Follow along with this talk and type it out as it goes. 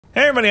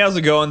Hey everybody, how's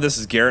it going? This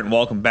is Garrett and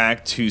welcome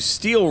back to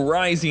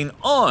Steelrising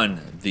on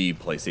the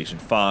PlayStation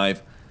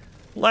 5.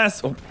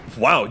 Oh,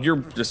 wow, you're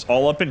just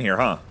all up in here,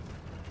 huh?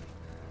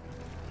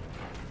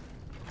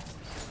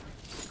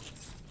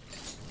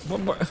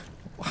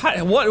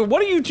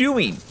 What are you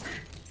doing?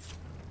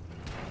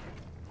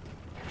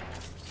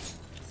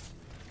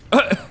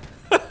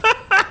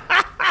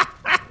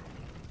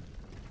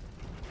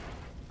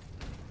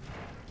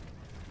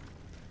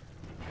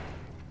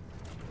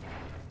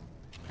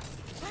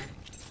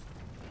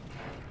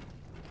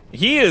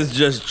 He is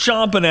just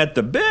chomping at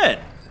the bit.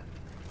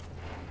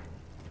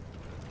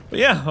 But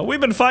yeah, we've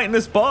been fighting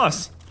this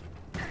boss.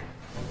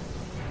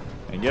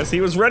 I guess he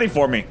was ready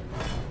for me.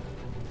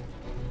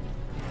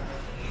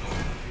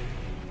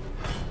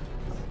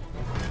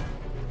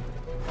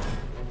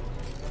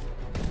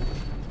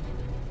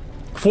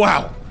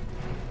 Wow.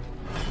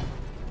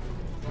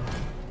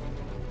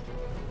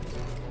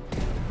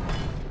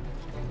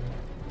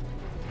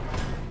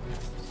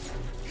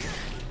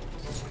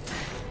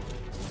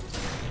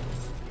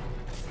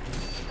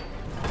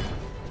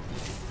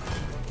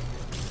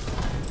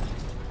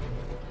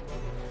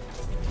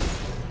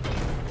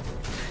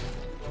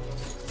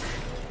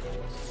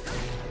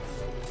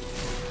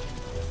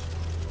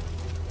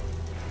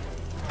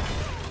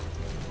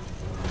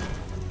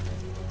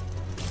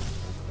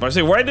 I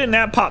say, why didn't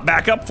that pop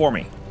back up for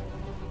me?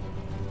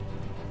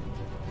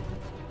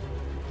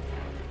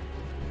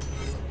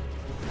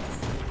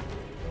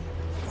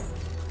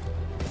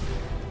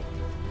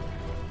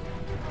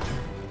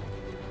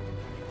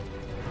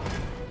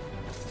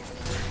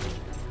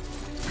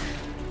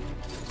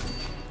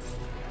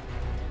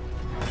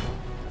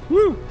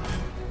 Woo!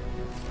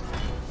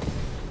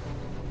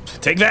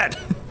 Take that!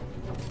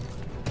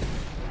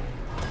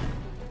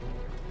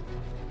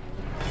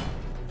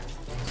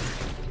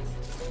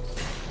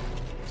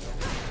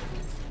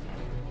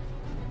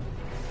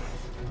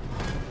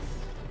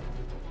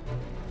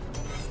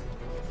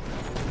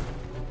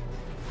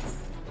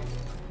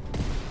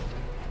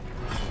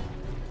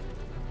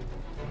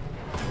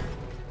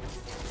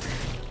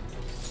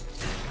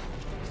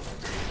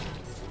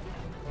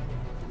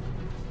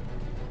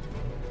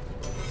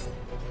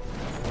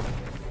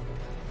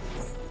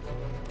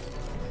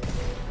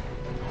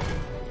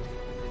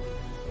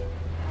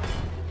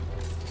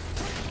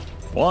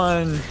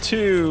 One,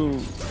 two,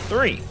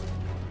 three.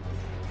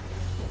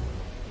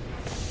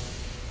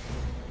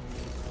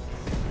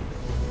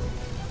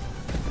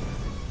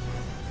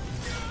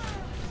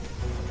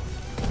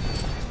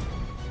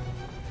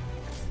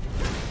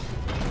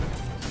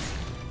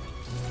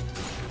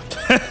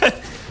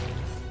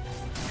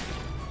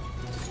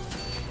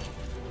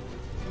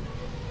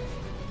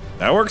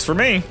 That works for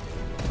me.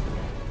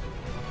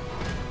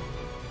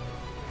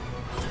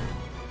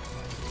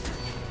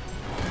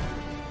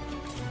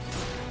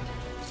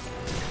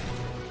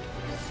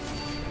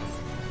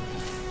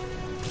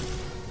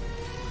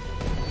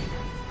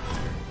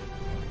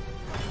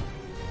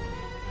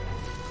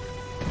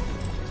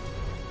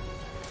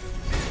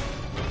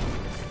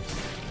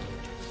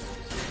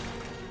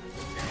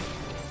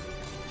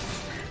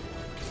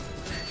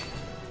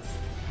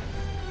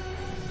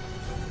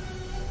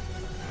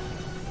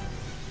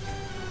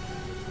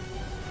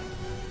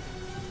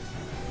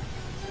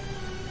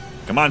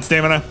 Come on,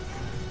 stamina.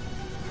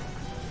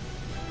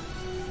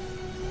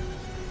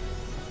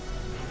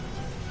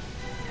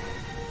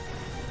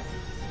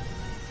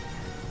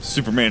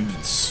 Superman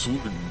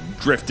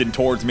drifting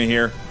towards me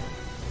here.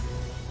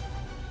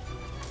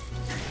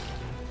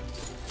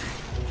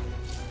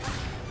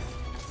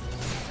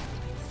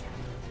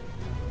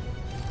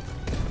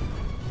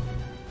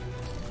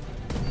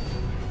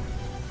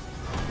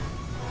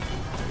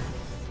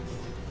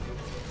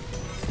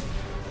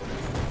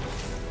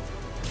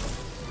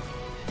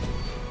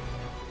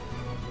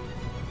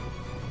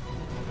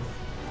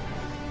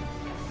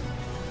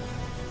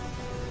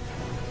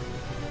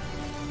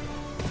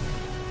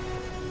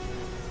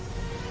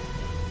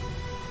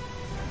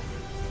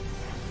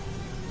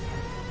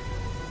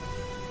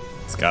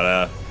 It's got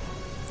a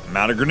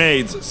amount of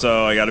grenades,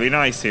 so I gotta be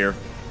nice here.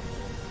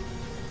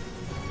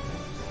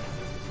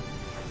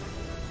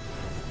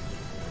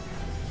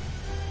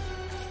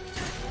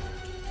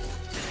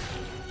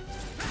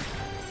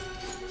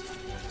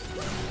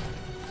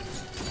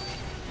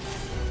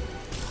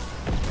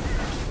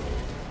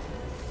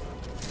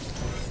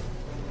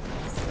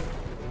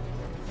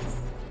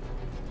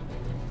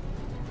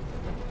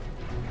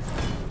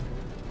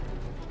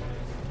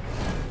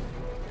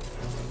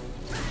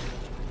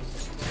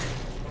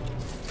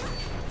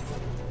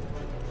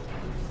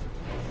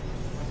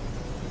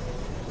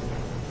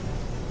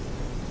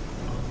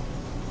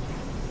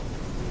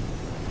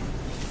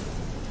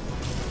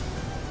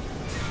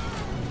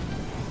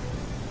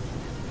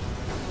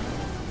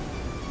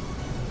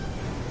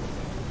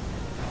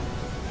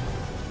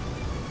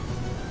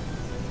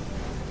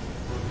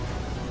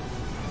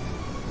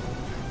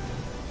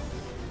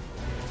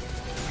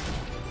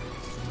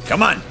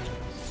 Come on.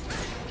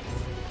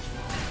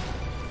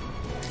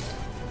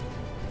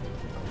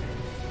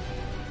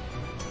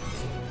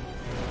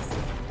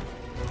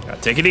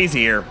 Take it easy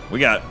here. We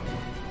got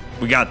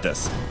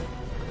this.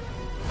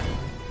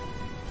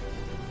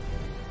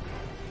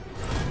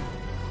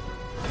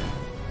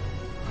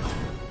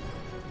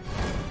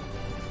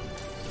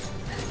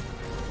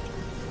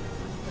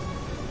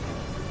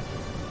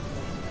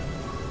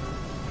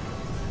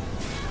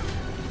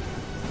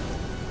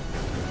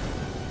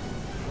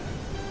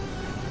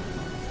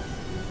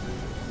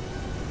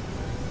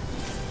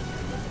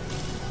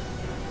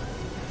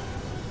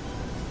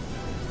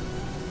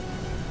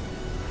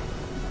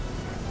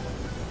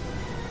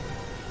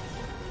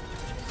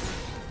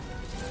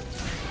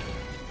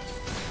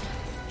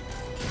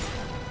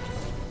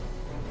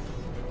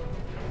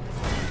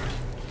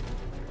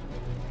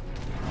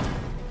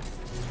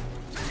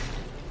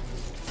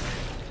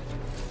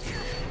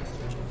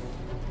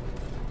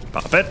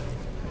 Pop it.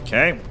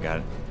 Okay, got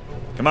it.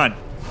 Come on.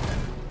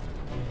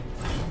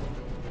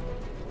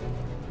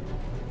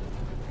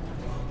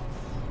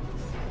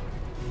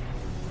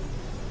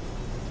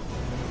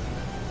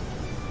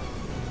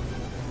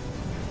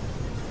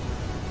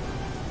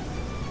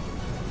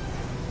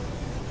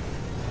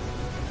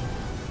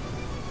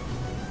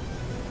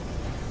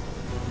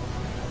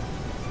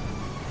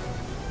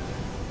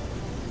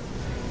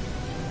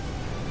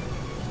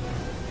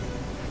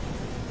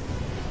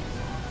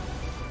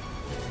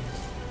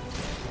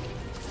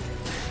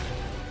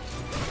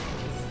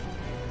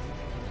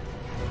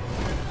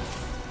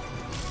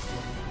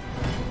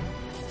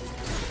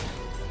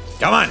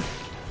 Come on.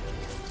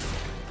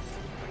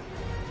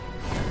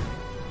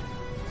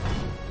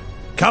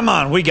 Come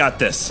on, we got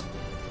this.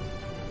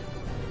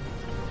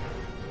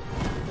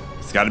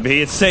 It's got to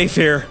be safe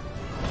here.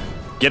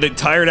 Get it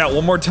tired out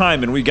one more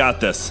time and we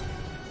got this.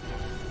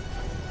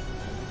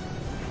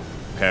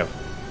 Okay.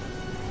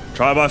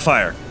 Trial by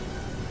fire.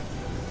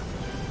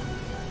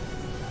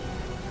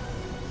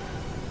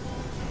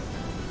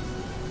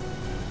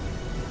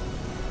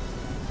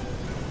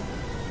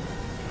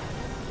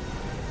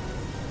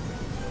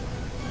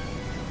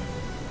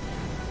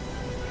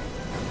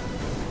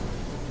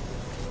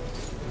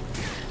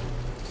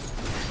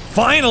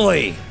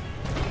 Finally!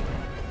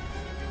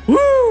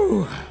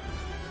 Woo!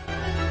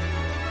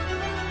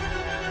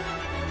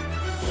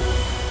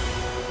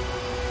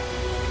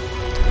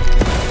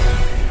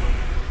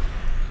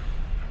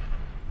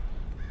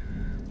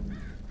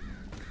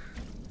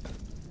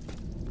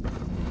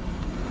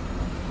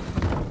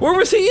 Where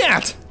was he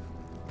at?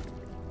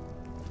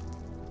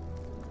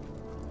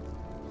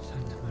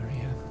 Santa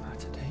Maria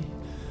Mater Dei,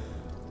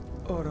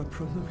 ora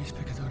pro nobis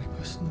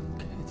peccatoribus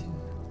nunc et in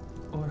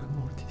hora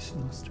mortis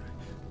nostrae.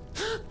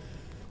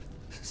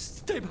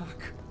 Stay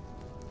back.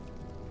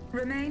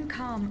 Remain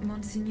calm,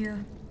 Monseigneur.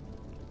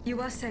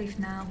 You are safe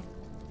now.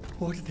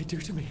 What did they do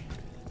to me?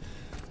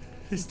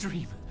 This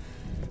dream.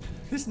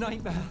 This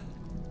nightmare.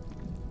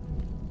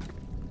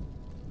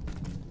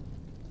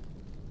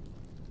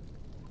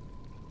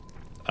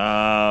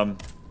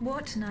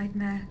 What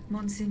nightmare,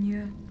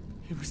 Monseigneur?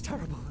 It was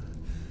terrible.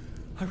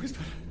 I was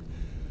but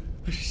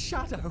a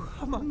shadow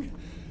among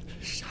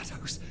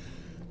shadows.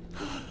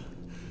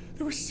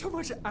 There was so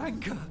much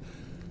anger.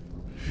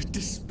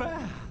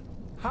 Despair.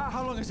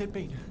 How long has it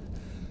been?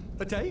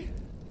 A day?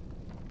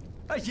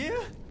 A year?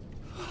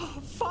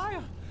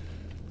 Fire!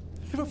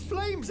 There were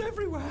flames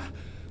everywhere!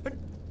 And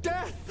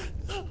death!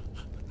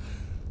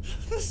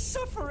 The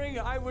suffering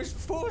I was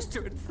forced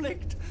to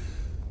inflict!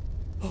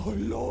 Oh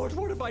Lord,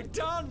 what have I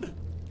done?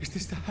 Is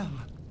this the hell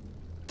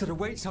that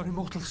awaits our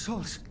immortal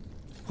souls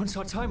once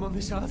our time on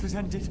this earth has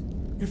ended?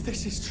 If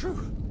this is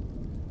true,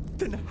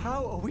 then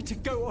how are we to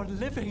go on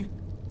living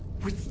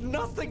with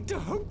nothing to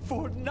hope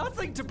for,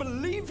 nothing to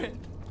believe in?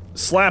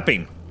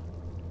 Slapping.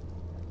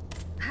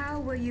 How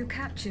were you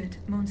captured,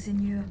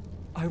 Monseigneur?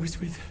 I was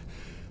with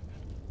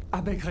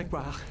Abbé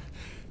Grégoire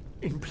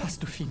in Place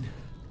Dauphine.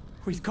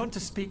 We'd gone to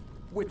speak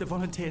with the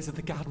volunteers of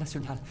the Garde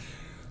Nationale.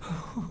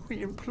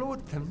 We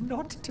implored them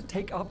not to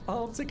take up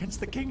arms against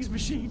the King's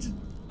machines.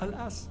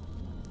 Alas,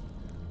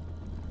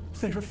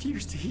 they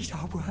refused to heed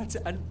our words,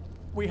 and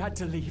we had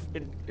to leave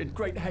in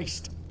great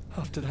haste.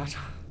 After that,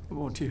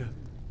 mon Dieu,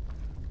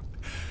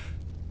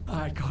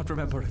 I can't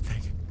remember a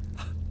thing.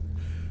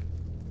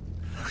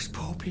 Those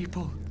poor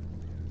people.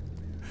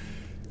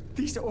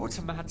 These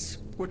automats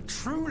were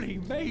truly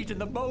made in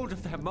the mold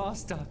of their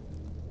master.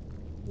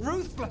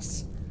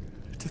 Ruthless.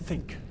 To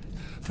think,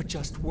 for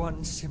just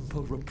one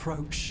simple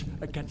reproach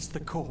against the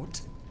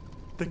court,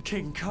 the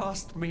king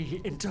cast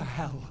me into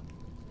hell.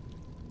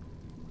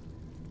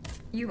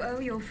 You owe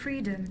your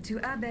freedom to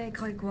Abbé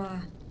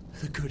Grégoire.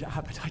 The good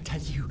abbot, I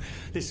tell you,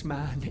 this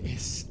man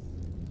is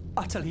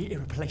utterly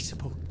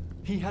irreplaceable.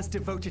 He has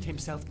devoted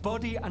himself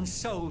body and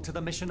soul to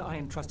the mission I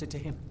entrusted to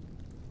him.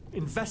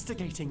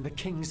 Investigating the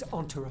king's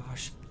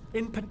entourage.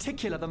 In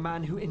particular, the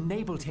man who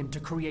enabled him to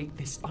create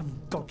this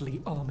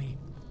ungodly army.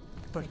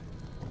 But,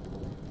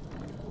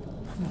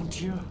 mon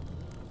Dieu,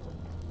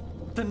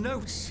 the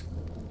notes.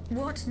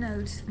 What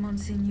notes,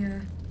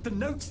 Monseigneur? The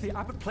notes the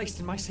abbot placed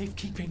in my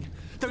safekeeping.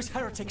 Those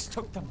heretics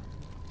took them.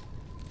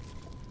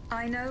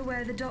 I know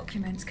where the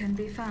documents can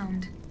be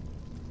found.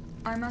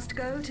 I must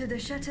go to the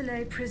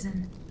Châtelet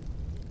prison.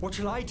 What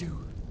shall I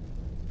do?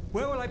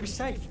 Where will I be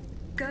safe?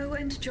 Go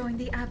and join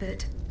the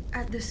abbot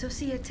at the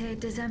Société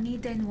des Amis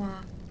des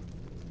Noirs.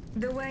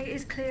 The way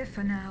is clear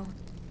for now,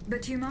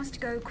 but you must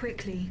go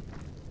quickly.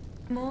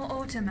 More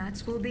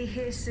automats will be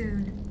here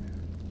soon.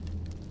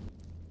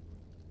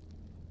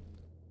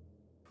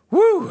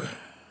 Woo!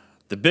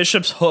 The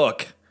bishop's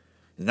hook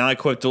is now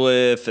equipped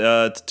with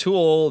a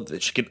tool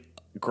that she can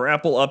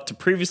grapple up to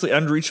previously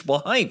unreachable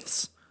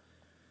heights.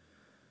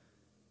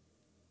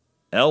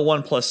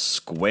 L1 plus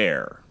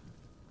square.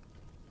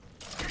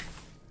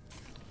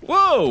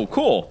 Whoa,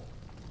 cool.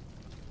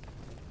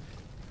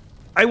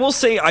 I will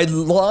say I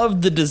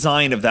love the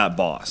design of that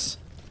boss.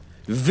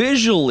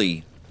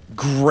 Visually,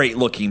 great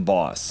looking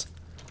boss.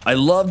 I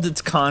loved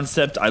its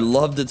concept, I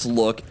loved its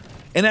look,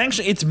 and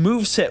actually its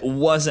moveset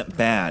wasn't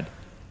bad.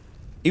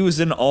 It was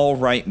an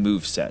alright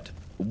moveset.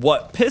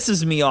 What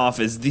pisses me off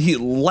is the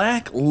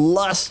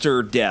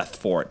lackluster death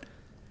for it.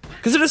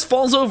 Because it just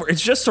falls over.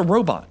 It's just a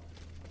robot.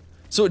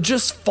 So it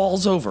just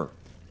falls over.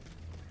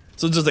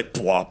 So it's just like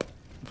plop.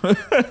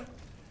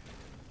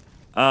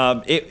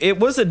 It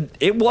was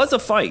a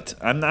fight.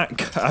 I'm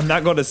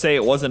not going to say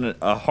it wasn't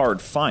a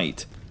hard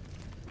fight.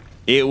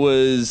 It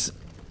was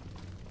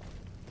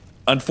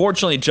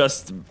unfortunately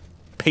just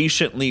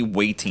patiently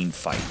waiting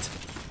fight.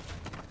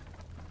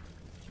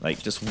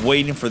 Like just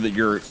waiting for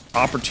your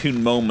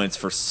opportune moments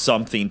for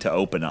something to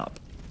open up.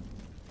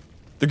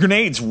 The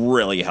grenades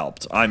really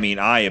helped. I mean,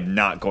 I am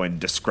not going to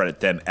discredit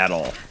them at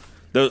all.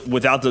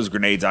 Without those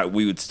grenades,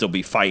 we would still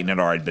be fighting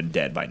and already been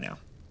dead by now.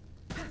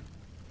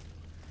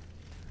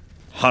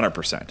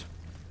 100%.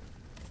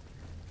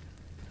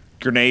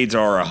 Grenades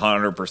are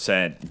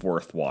 100%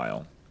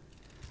 worthwhile.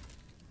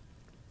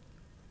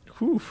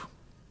 Whew.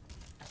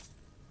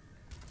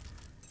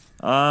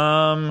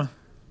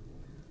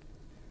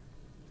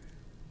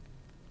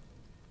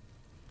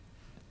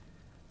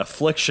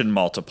 Affliction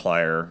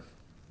multiplier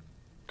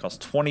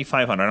costs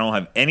 2,500. I don't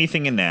have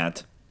anything in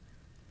that.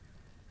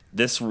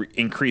 This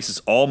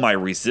increases all my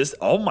resist.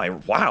 Oh my,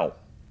 wow.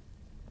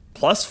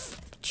 Plus,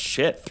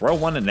 shit, throw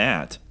one in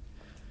that.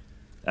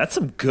 That's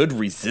some good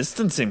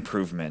resistance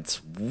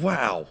improvements.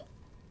 Wow.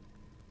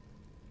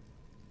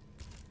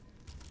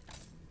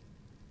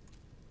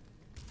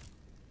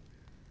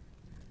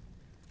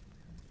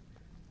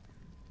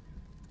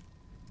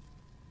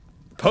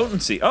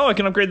 Potency. Oh, I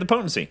can upgrade the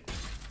potency.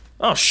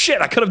 Oh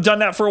shit, I could have done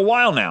that for a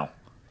while now.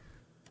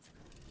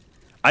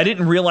 I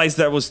didn't realize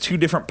there was two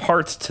different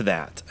parts to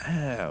that.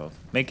 Oh,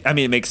 I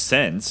mean, it makes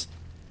sense.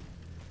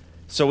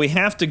 So we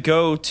have to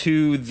go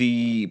to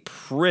the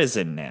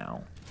prison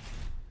now.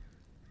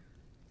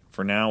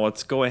 For now,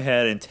 let's go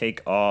ahead and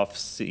take off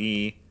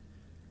C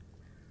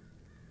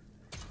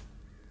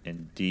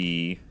and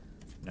D.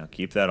 Now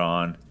keep that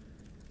on.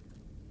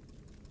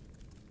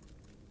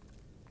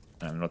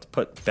 I'm going to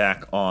put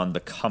back on the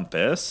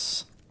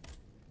compass.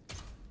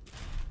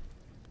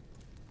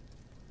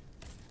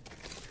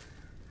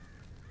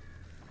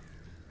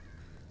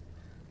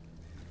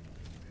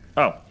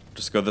 Oh,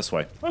 just go this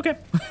way. Okay.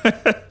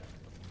 Prison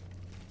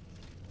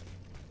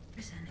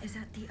is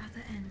at the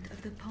other end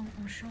of the Pont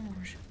au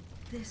Change.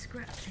 This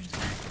grappling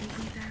will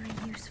be very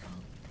useful.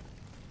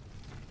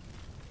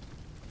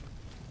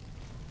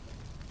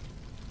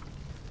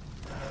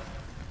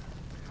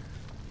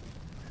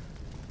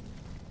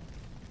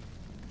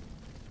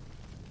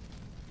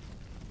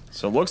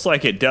 So it looks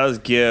like it does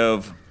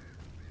give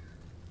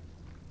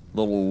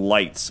little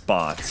light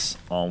spots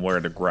on where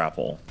to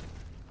grapple.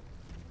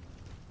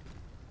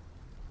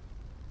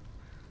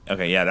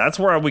 Okay, yeah, that's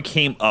where we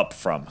came up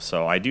from,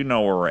 so I do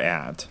know where we're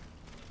at,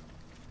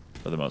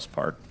 for the most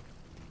part.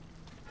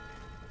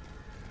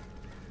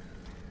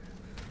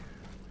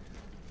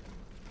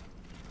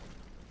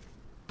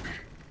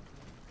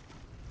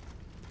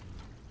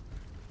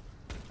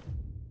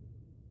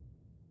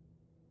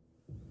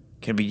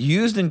 Can be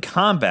used in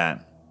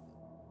combat.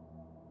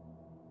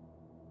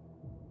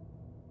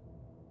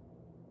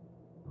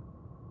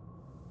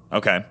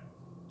 Okay.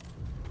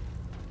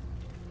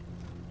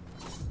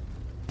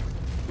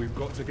 We've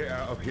got to get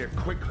out of here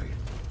quickly.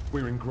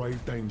 We're in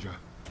grave danger.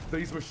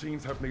 These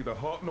machines have neither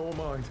heart nor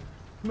mind.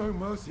 No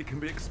mercy can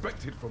be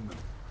expected from them.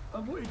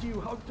 And where do you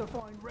hope to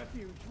find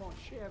refuge, mon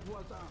cher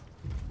voisin?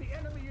 The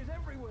enemy is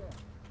everywhere,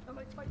 and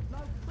they take no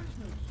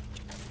prisoners.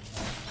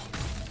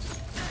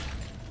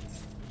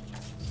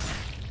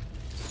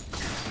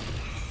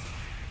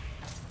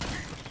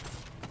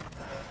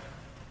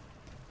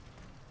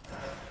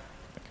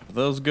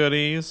 Those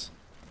goodies.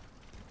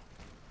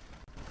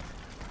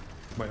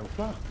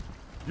 Mailfla,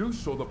 you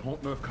saw the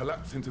Pont Neuf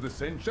collapse into the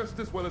Seine just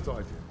as well as I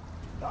did.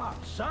 Ah,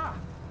 sir,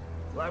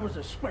 that was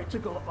a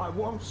spectacle I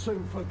won't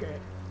soon forget.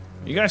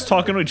 You guys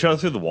talking to each other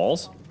through the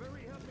walls? I'm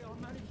very happy I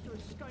managed to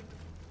escape.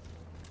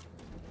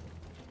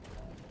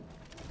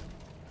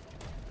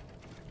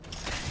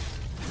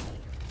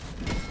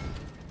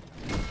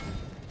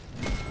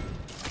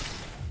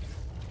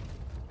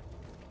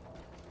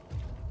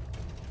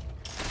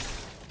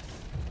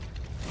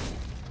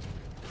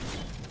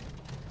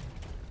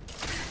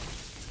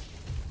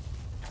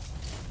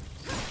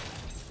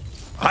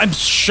 I'm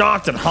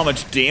shocked at how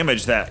much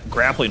damage that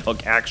grappling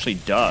hook actually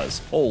does.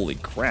 Holy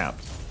crap.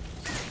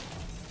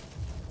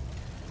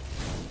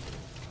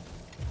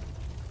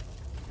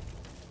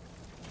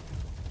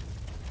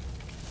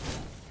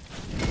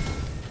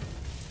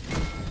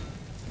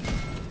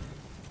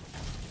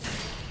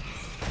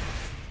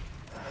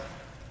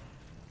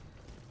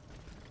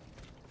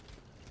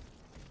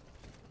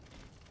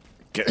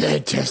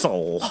 Just a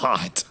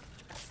lot.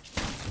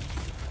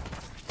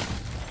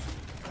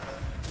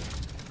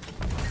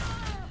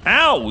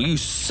 Ow, you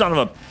son of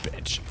a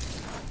bitch.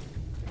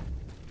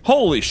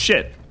 Holy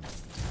shit.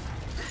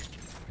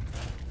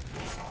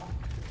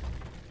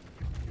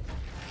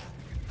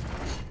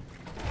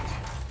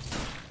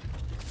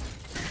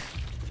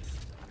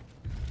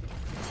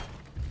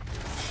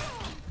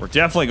 We're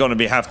definitely going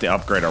to have to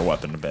upgrade our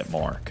weapon a bit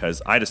more,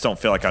 because I just don't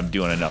feel like I'm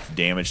doing enough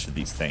damage to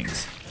these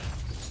things.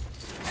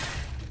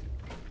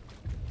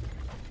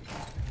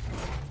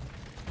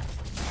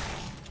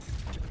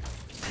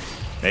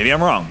 Maybe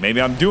I'm wrong.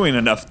 Maybe I'm doing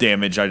enough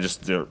damage.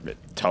 They're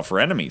tougher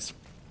enemies.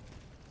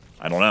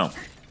 I don't know.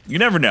 You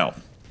never know.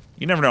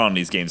 You never know on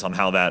these games on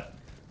how that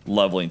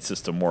leveling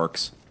system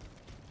works.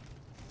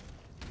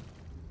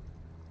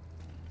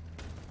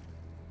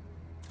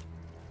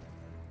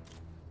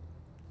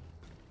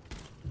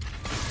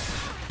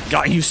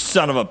 God, you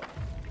son of a...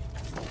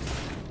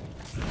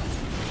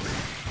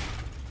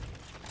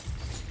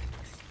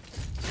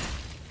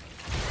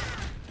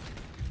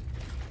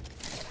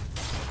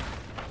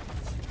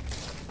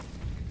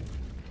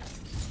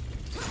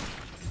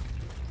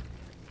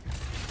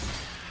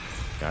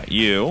 Got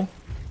you.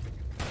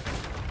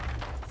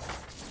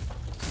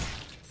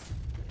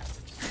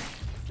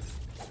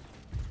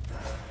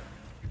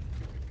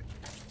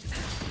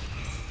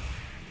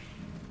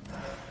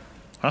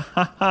 Ha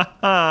ha ha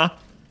ha.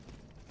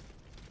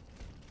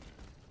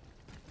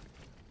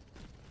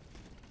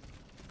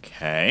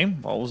 Okay,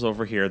 what was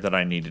over here that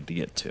I needed to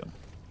get to?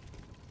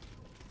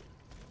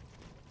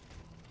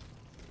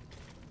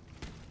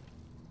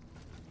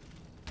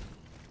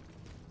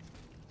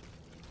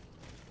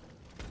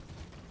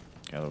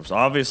 Okay, there was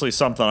obviously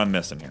something I'm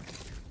missing here.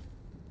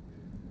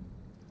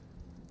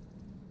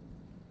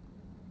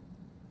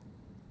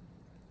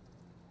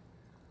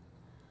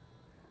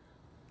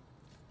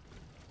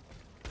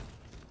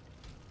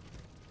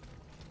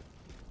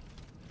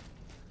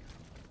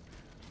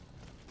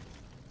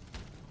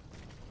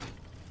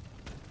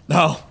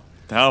 Oh.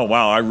 Oh,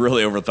 wow, I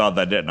really overthought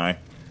that, didn't I?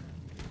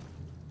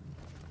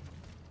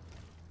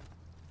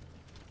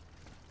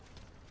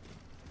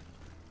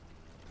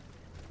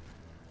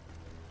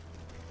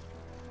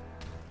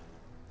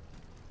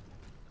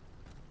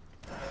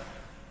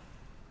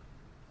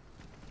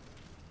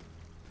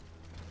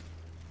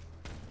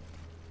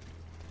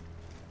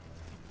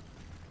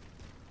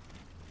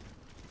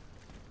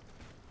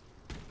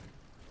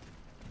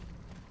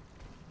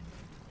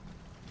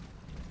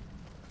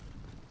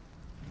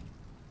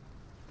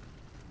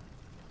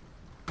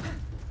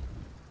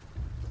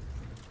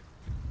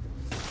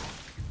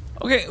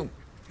 Okay,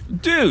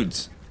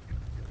 dudes.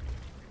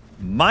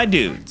 My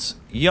dudes,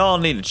 y'all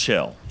need to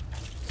chill.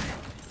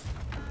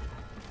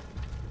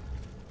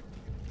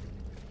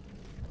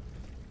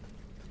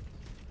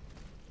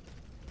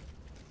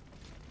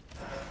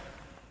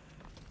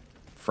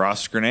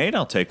 Frost grenade,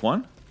 I'll take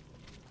one.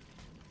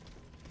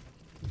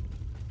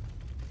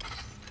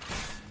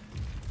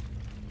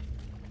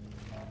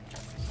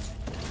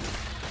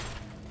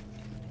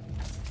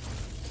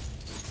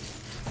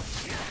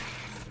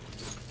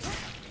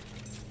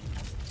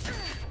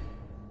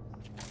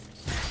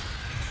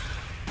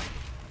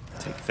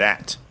 Take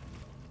that.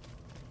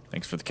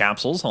 Thanks for the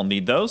capsules. I'll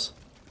need those.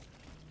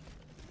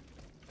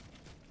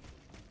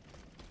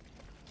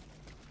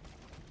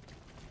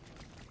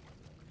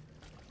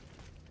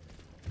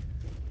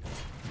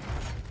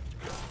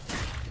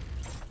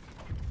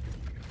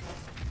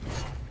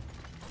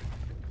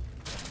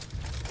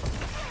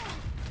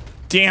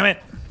 Damn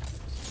it.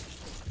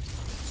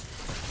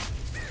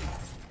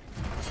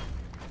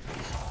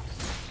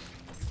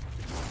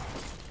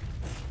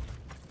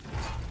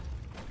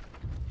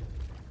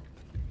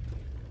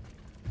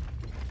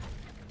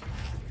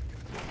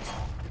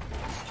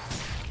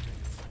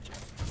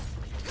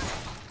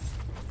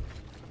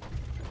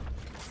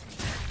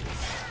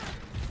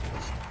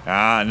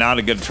 Ah, not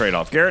a good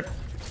trade-off, Garrett.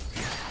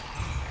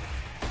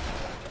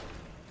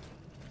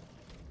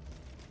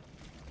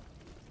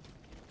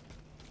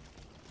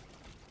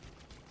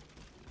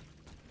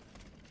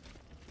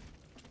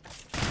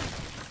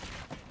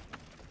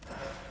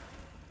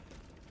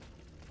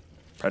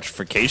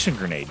 Petrification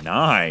grenade,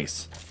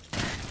 nice.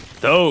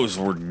 Those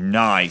were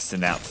nice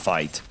in that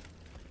fight.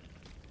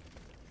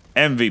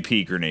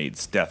 MVP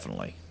grenades,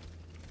 definitely.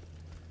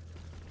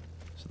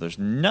 So there's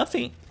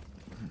nothing.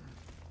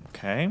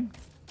 Okay.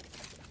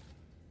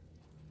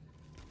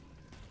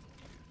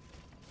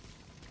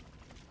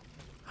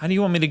 How do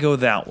you want me to go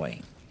that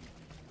way?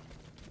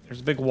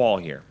 There's a big wall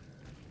here.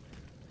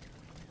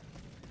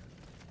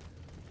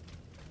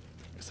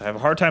 Because I have a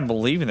hard time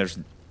believing there's...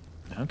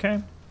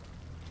 Okay.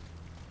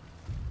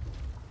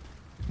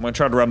 I'm gonna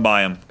try to run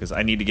by him because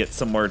I need to get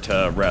somewhere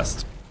to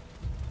rest.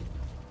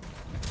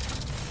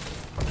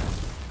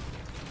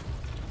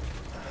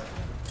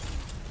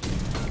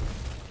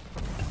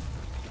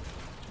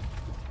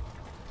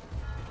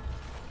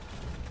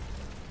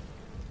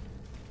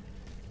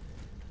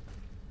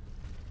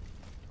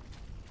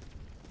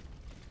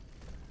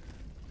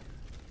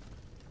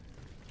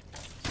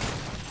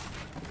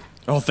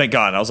 Oh, thank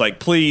God. I was like,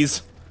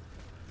 please.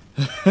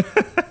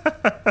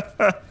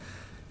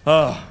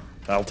 Oh,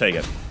 I'll take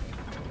it.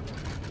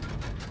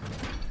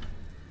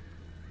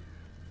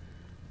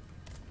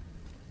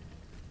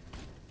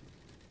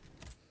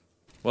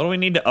 What do we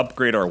need to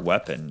upgrade our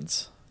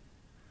weapons?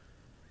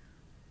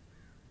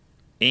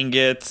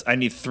 Ingots. I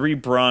need 3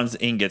 bronze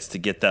ingots to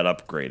get that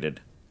upgraded.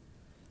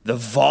 The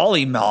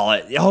volley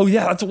mallet. Oh,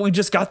 yeah, that's when we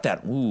just got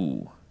that.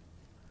 Ooh.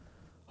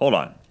 Hold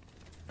on.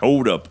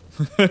 Hold up.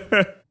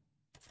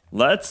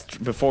 Let's,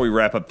 before we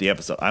wrap up the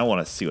episode, I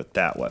want to see what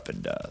that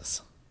weapon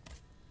does.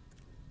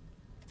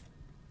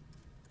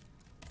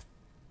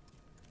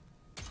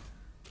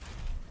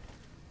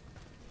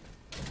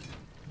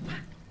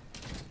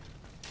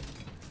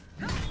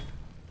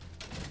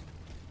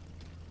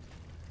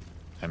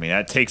 I mean,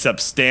 that takes up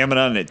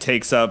stamina and it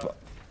takes up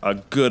a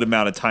good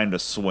amount of time to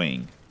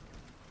swing.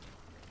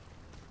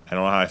 I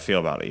don't know how I feel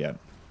about it yet.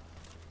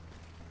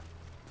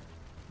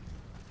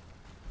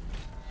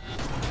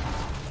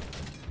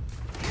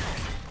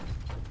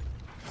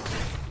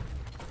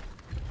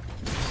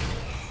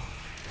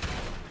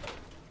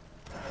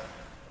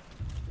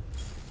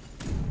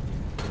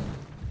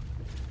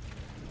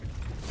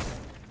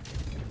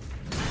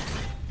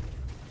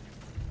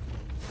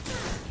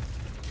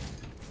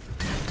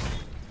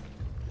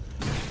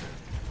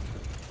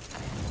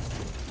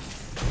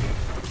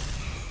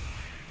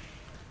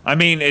 I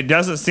mean, it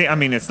doesn't seem... I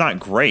mean, it's not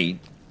great.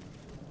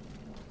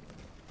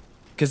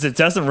 Because it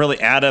doesn't really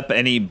add up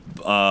any...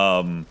 what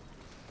I'm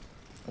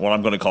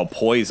going to call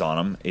poise on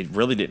them. It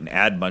really didn't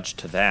add much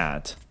to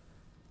that.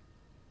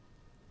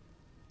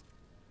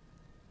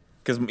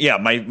 Because, yeah,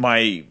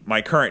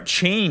 my current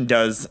chain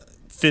does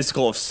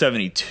physical of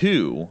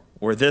 72,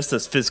 where this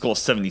does physical of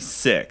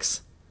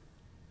 76.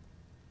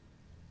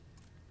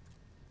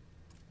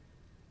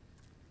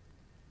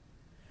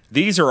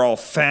 These are all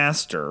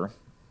faster.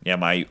 Yeah,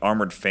 my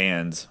armored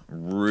fans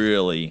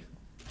really...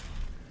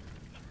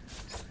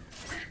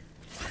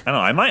 I don't know,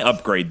 I might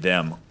upgrade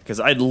them. Because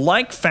I'd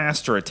like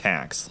faster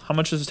attacks. How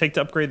much does it take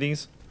to upgrade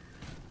these?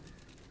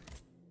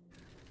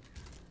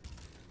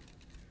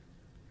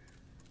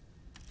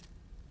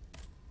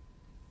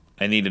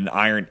 I need an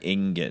iron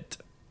ingot.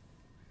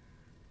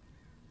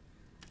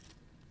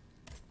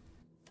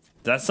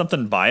 Is that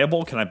something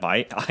viable? Can I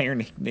buy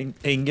iron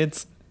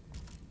ingots?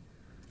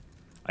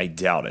 I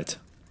doubt it.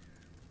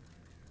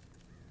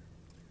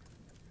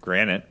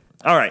 Granite.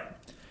 All right.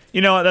 You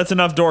know what? That's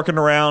enough dorking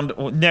around.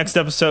 Next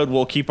episode,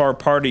 we'll keep our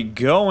party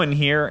going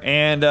here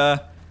and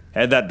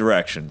head that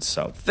direction.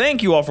 So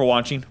thank you all for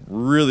watching.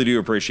 Really do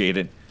appreciate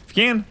it. If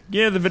you can,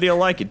 give the video a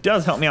like. It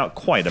does help me out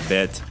quite a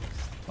bit.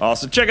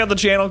 Also, check out the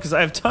channel because I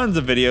have tons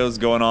of videos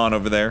going on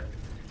over there.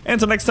 And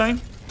until next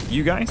time,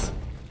 you guys.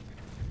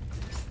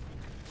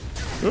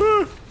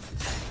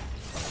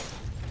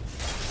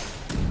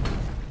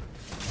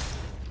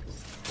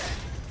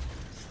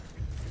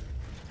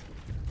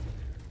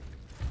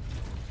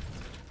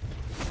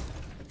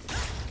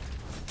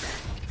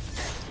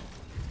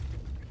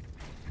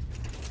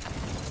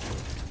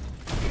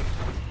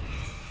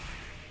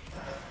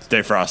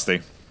 Stay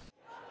frosty.